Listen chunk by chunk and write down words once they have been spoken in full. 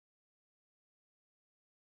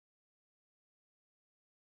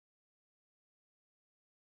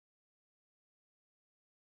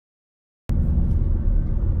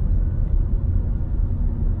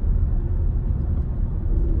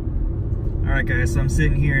Alright guys, so I'm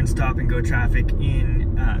sitting here in stop and go traffic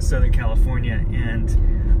in Southern California, and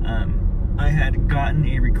I had gotten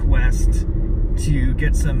a request to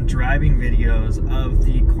get some driving videos of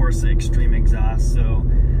the Corsa Extreme Exhaust. So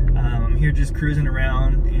I'm here just cruising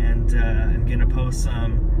around, and I'm gonna post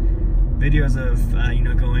some videos of you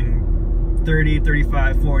know, going 30,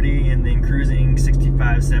 35, 40, and then cruising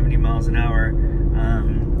 65, 70 miles an hour.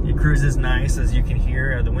 It cruises nice, as you can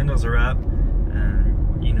hear. The windows are up.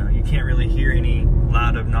 You know, you can't really hear any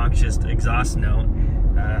loud, obnoxious exhaust note.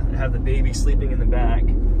 I have the baby sleeping in the back.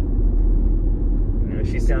 You know,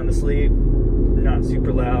 she's sound asleep, not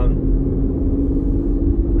super loud,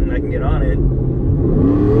 and I can get on it,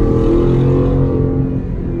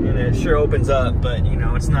 and it sure opens up, but you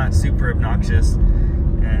know, it's not super obnoxious,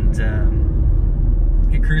 and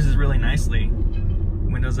it cruises really nicely.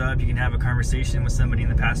 Windows up, you can have a conversation with somebody in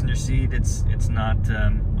the passenger seat. It's not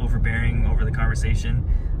overbearing over the conversation.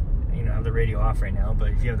 You know, I have the radio off right now,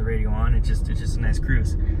 but if you have the radio on, it's just a nice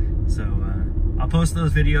cruise. So I'll post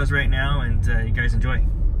those videos right now, and you guys enjoy.